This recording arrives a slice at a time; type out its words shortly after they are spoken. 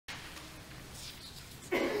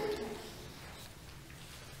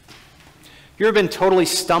You ever been totally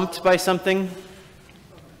stumped by something?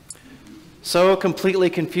 So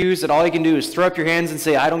completely confused that all you can do is throw up your hands and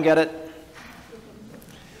say, I don't get it.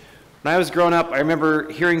 When I was growing up, I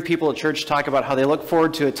remember hearing people at church talk about how they look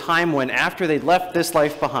forward to a time when after they'd left this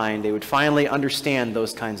life behind, they would finally understand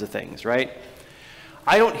those kinds of things, right?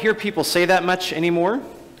 I don't hear people say that much anymore.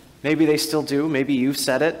 Maybe they still do. Maybe you've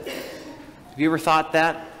said it. Have you ever thought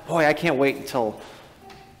that? Boy, I can't wait until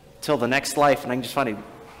the next life, and I can just finally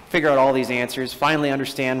figure out all these answers, finally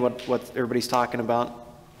understand what everybody's talking about.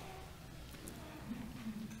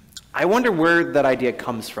 I wonder where that idea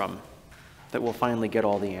comes from, that we'll finally get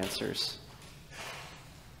all the answers.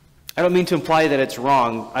 I don't mean to imply that it's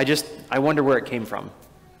wrong. I wonder where it came from.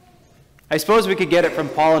 I suppose we could get it from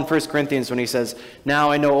Paul in 1 Corinthians when he says,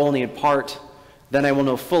 now I know only in part, then I will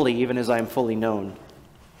know fully, even as I am fully known.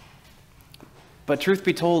 But truth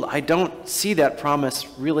be told, I don't see that promise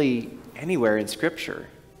really anywhere in Scripture.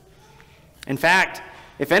 In fact,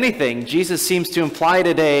 if anything, Jesus seems to imply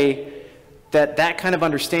today that kind of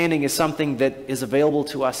understanding is something that is available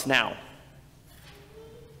to us now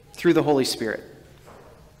through the Holy Spirit.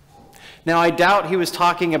 Now, I doubt he was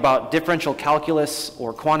talking about differential calculus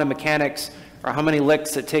or quantum mechanics or how many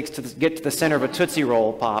licks it takes to get to the center of a Tootsie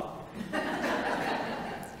Roll pop.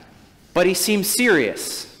 But he seems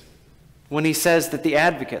serious when he says that the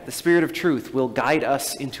Advocate, the Spirit of truth, will guide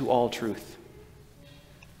us into all truth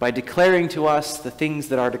by declaring to us the things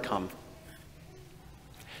that are to come.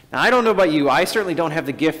 Now, I don't know about you. I certainly don't have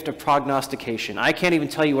the gift of prognostication. I can't even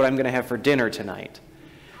tell you what I'm going to have for dinner tonight.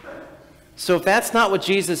 So if that's not what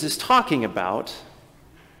Jesus is talking about,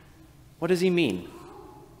 what does he mean?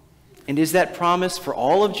 And is that promise for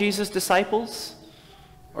all of Jesus' disciples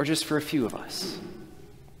or just for a few of us?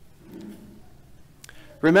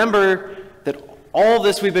 Remember that all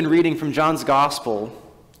this we've been reading from John's Gospel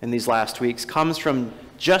in these last weeks comes from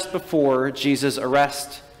just before Jesus'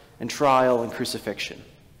 arrest and trial and crucifixion.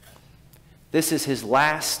 This is his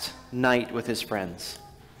last night with his friends.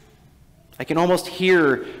 I can almost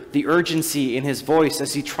hear the urgency in his voice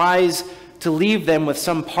as he tries to leave them with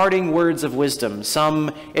some parting words of wisdom,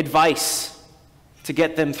 some advice to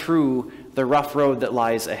get them through the rough road that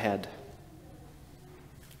lies ahead.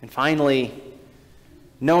 And finally,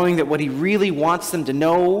 knowing that what he really wants them to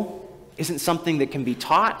know isn't something that can be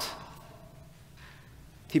taught,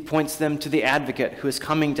 he points them to the Advocate who is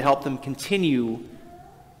coming to help them continue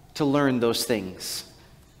to learn those things,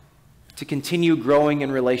 to continue growing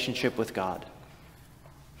in relationship with God.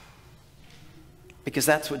 Because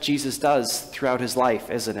that's what Jesus does throughout his life,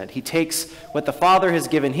 isn't it? He takes what the Father has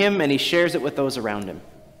given him and he shares it with those around him.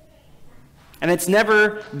 And it's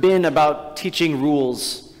never been about teaching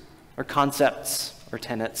rules or concepts or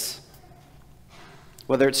tenets.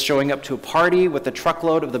 Whether it's showing up to a party with a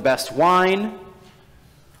truckload of the best wine,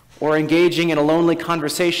 or engaging in a lonely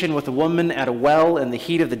conversation with a woman at a well in the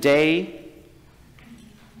heat of the day,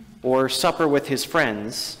 or supper with his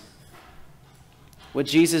friends, what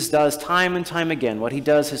Jesus does time and time again, what he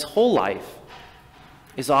does his whole life,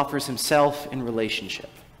 is offers himself in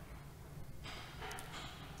relationship.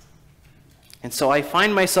 And so I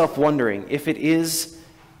find myself wondering if it is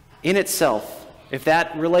in itself, if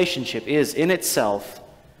that relationship is in itself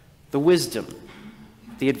the wisdom,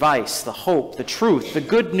 the advice, the hope, the truth, the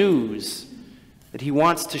good news that he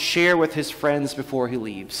wants to share with his friends before he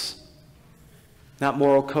leaves. Not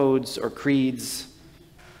moral codes or creeds,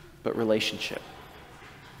 but relationship.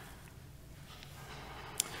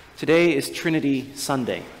 Today is Trinity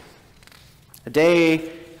Sunday, a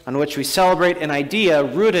day on which we celebrate an idea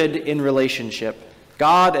rooted in relationship.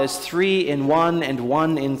 God as three in one and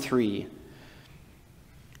one in three.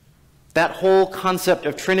 That whole concept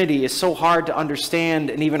of Trinity is so hard to understand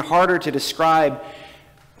and even harder to describe.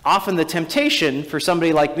 Often the temptation for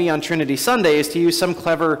somebody like me on Trinity Sunday is to use some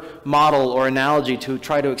clever model or analogy to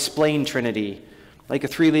try to explain Trinity, like a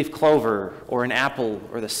three-leaf clover or an apple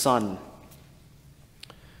or the sun.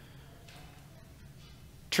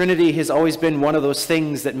 Trinity has always been one of those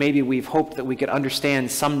things that maybe we've hoped that we could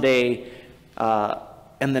understand someday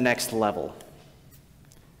in the next level.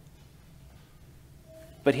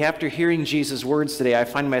 But after hearing Jesus' words today, I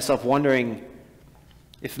find myself wondering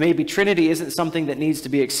if maybe Trinity isn't something that needs to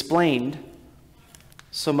be explained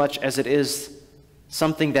so much as it is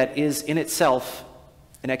something that is in itself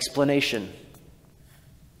an explanation.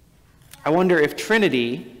 I wonder if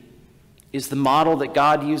Trinity is the model that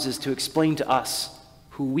God uses to explain to us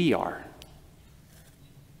who we are.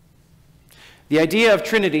 The idea of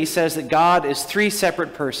Trinity says that God is three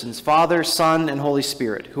separate persons, Father, Son, and Holy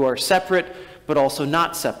Spirit, who are separate but also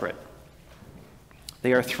not separate.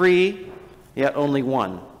 They are three, yet only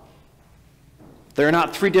one. There are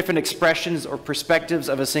not three different expressions or perspectives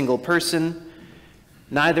of a single person.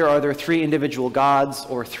 Neither are there three individual gods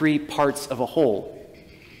or three parts of a whole.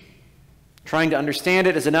 Trying to understand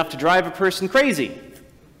it is enough to drive a person crazy,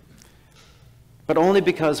 but only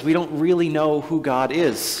because we don't really know who God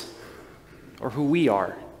is or who we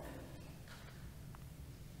are.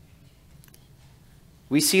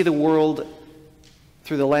 We see the world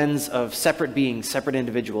through the lens of separate beings, separate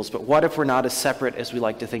individuals, but what if we're not as separate as we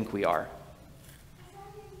like to think we are?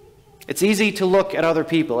 It's easy to look at other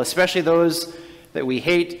people, especially those that we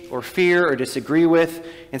hate or fear or disagree with,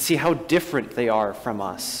 and see how different they are from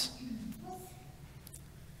us.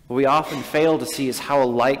 What we often fail to see is how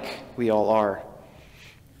alike we all are,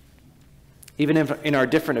 even in our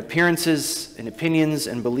different appearances and opinions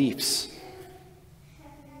and beliefs.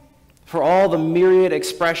 For all the myriad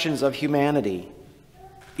expressions of humanity,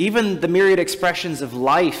 even the myriad expressions of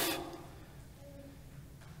life,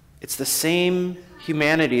 it's the same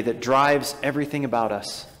humanity that drives everything about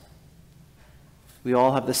us. We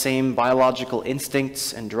all have the same biological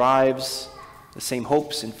instincts and drives, the same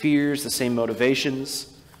hopes and fears, the same motivations.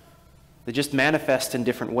 They just manifest in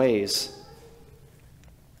different ways.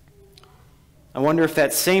 I wonder if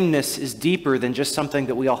that sameness is deeper than just something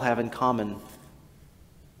that we all have in common.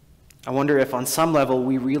 I wonder if on some level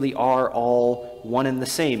we really are all one and the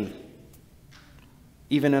same,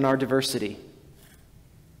 even in our diversity.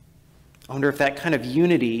 I wonder if that kind of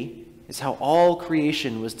unity is how all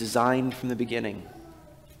creation was designed from the beginning.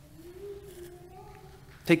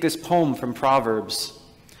 Take this poem from Proverbs,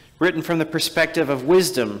 written from the perspective of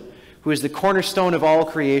wisdom, who is the cornerstone of all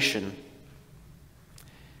creation.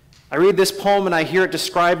 I read this poem and I hear it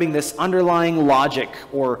describing this underlying logic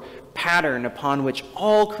or pattern upon which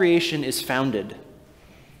all creation is founded,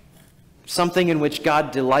 something in which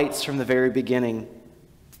God delights from the very beginning.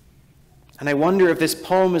 And I wonder if this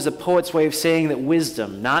poem is a poet's way of saying that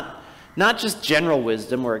wisdom, not just general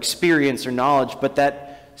wisdom or experience or knowledge, but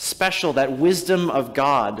that special, that wisdom of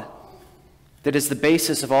God that is the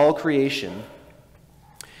basis of all creation,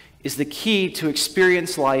 is the key to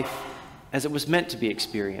experience life as it was meant to be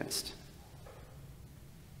experienced.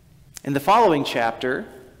 In the following chapter,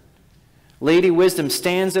 Lady Wisdom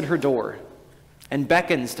stands at her door and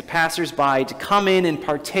beckons to passers-by to come in and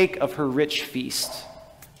partake of her rich feast.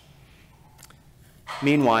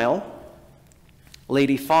 Meanwhile,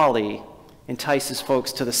 Lady Folly entices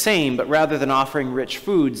folks to the same, but rather than offering rich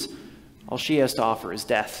foods, all she has to offer is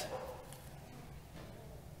death.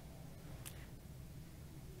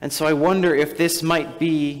 And so I wonder if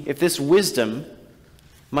this wisdom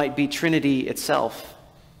might be Trinity itself.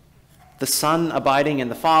 The Son abiding in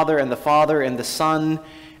the Father, and the Father in the Son,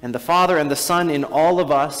 and the Father and the Son in all of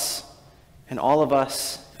us, and all of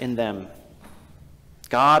us in them.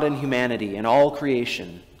 God and humanity and all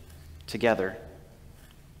creation together.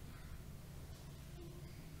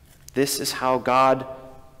 This is how God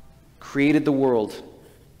created the world.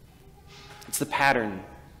 It's the pattern,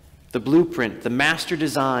 the blueprint, the master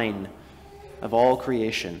design of all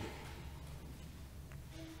creation.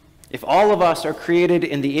 If all of us are created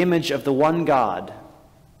in the image of the one God,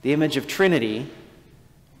 the image of Trinity,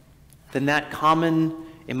 then that common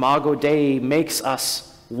imago Dei makes us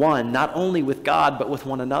one, not only with God, but with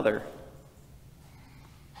one another.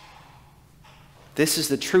 This is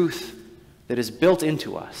the truth that is built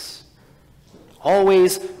into us,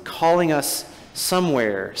 always calling us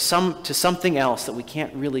somewhere, to something else that we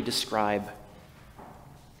can't really describe.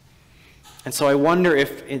 And so I wonder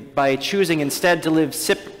if by choosing instead to live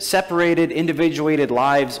separated, individuated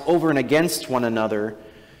lives over and against one another,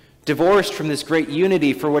 divorced from this great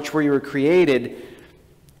unity for which we were created,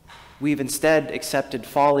 we've instead accepted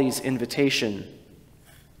folly's invitation.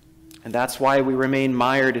 And that's why we remain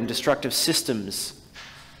mired in destructive systems,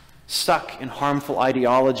 stuck in harmful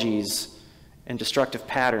ideologies and destructive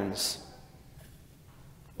patterns.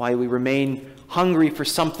 Why we remain hungry for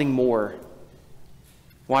something more.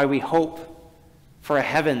 Why we hope for a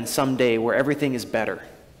heaven someday where everything is better.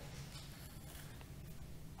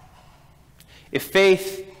 If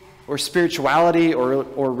faith or spirituality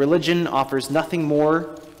or religion offers nothing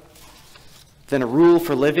more than a rule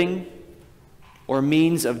for living or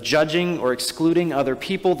means of judging or excluding other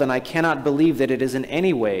people, then I cannot believe that it is in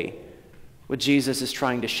any way what Jesus is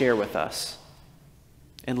trying to share with us.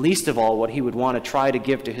 And least of all, what he would want to try to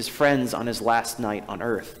give to his friends on his last night on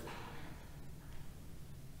earth.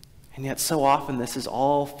 And yet so often this is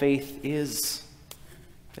all faith is.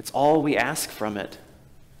 It's all we ask from it.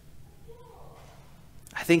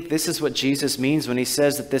 I think this is what Jesus means when he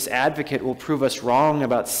says that this advocate will prove us wrong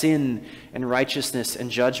about sin and righteousness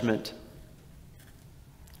and judgment.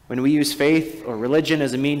 when we use faith or religion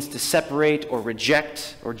as a means to separate or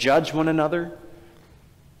reject or judge one another,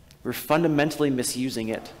 we're fundamentally misusing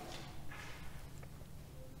it.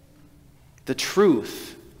 The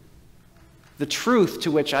truth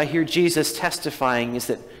to which I hear Jesus testifying is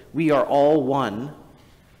that we are all one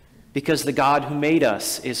because the God who made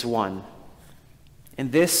us is one.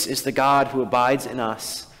 And this is the God who abides in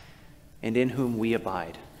us and in whom we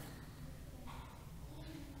abide.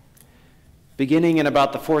 Beginning in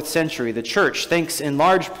about the 4th century, the Church, thanks in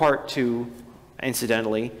large part to,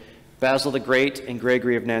 incidentally, Basil the Great and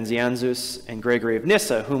Gregory of Nazianzus and Gregory of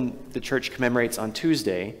Nyssa, whom the Church commemorates on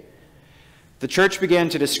Tuesday, the Church began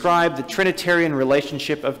to describe the Trinitarian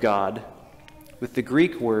relationship of God with the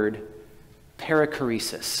Greek word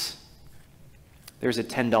perichoresis. There's a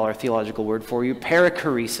 $10 theological word for you,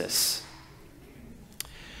 perichoresis.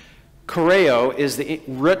 Choreo is the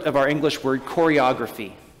root of our English word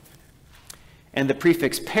choreography, and the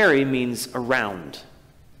prefix peri means around.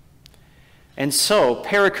 And so,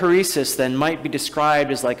 perichoresis then might be described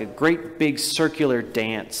as like a great big circular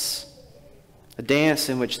dance. A dance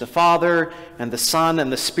in which the Father and the Son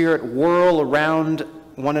and the Spirit whirl around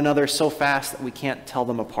one another so fast that we can't tell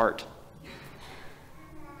them apart.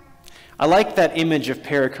 I like that image of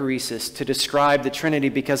perichoresis to describe the Trinity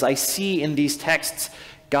because I see in these texts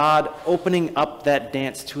God opening up that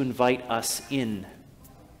dance to invite us in.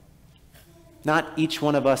 Not each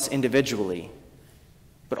one of us individually,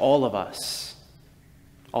 but all of us,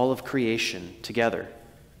 all of creation together.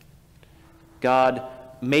 God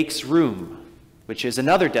makes room, which is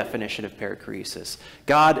another definition of perichoresis.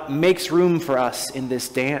 God makes room for us in this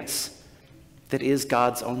dance that is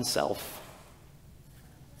God's own self.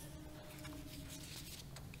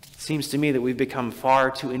 It seems to me that we've become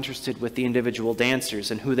far too interested with the individual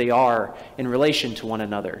dancers and who they are in relation to one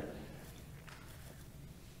another.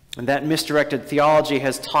 And that misdirected theology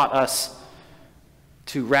has taught us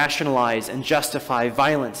to rationalize and justify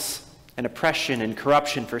violence and oppression and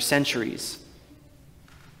corruption for centuries.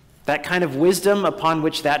 That kind of wisdom upon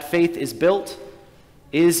which that faith is built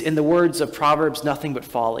is, in the words of Proverbs, nothing but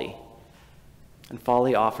folly. And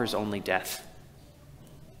folly offers only death.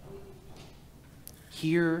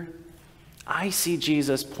 Here, I see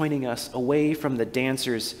Jesus pointing us away from the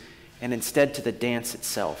dancers and instead to the dance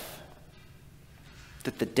itself.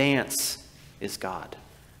 That the dance is God.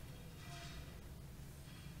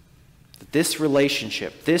 That this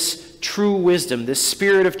relationship, this true wisdom, this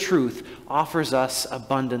spirit of truth offers us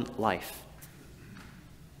abundant life.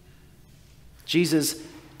 Jesus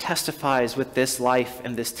testifies with this life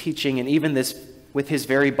and this teaching and even this with his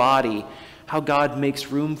very body how God makes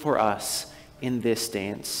room for us in this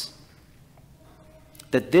dance.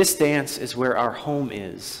 That this dance is where our home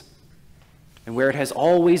is and where it has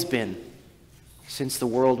always been since the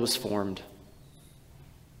world was formed.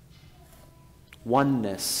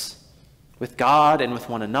 Oneness with God and with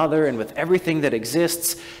one another and with everything that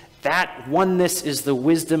exists. That oneness is the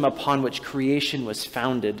wisdom upon which creation was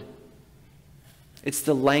founded. It's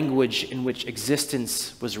the language in which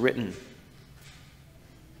existence was written.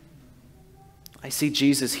 I see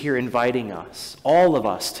Jesus here inviting us, all of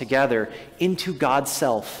us together, into God's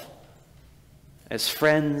self as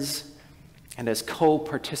friends and as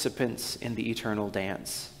co-participants in the eternal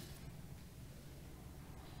dance.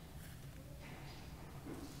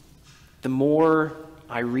 The more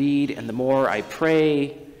I read and the more I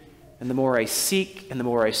pray and the more I seek and the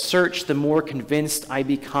more I search, the more convinced I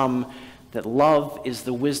become that love is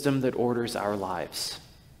the wisdom that orders our lives.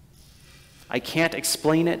 I can't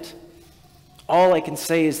explain it. All I can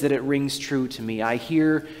say is that it rings true to me. I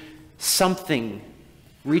hear something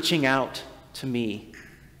reaching out to me,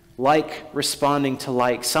 like responding to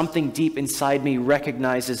like. Something deep inside me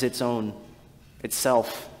recognizes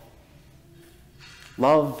itself.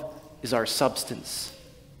 Love is our substance.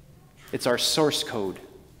 It's our source code.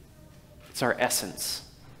 It's our essence.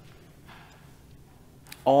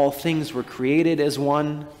 All things were created as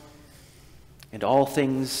one, and all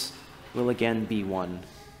things will again be one.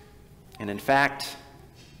 And in fact,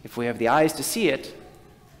 if we have the eyes to see it,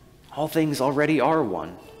 all things already are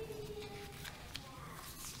one.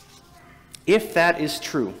 If that is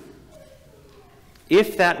true,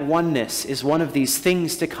 if that oneness is one of these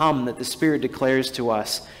things to come that the Spirit declares to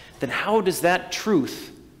us, then how does that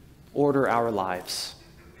truth order our lives?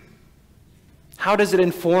 How does it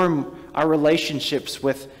inform our relationships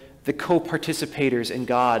with the co-participators in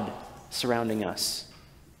God surrounding us?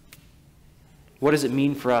 What does it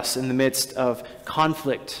mean for us in the midst of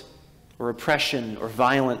conflict or oppression or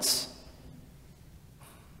violence?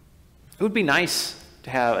 It would be nice to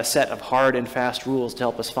have a set of hard and fast rules to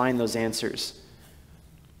help us find those answers.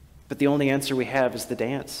 But the only answer we have is the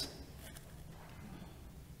dance.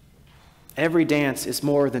 Every dance is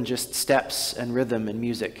more than just steps and rhythm and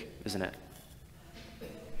music, isn't it?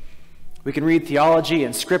 We can read theology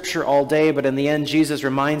and scripture all day, but in the end, Jesus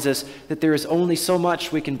reminds us that there is only so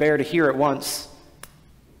much we can bear to hear at once.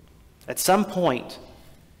 At some point,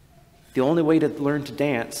 the only way to learn to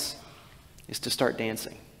dance is to start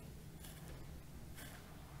dancing.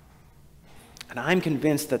 And I'm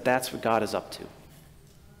convinced that that's what God is up to.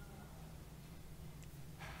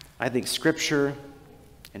 I think scripture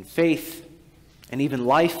and faith and even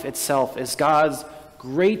life itself is God's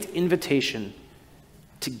great invitation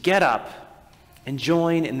to get up and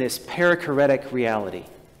join in this perichoretic reality.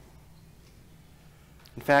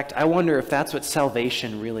 In fact, I wonder if that's what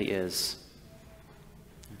salvation really is.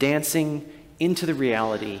 Dancing into the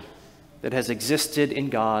reality that has existed in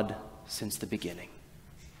God since the beginning.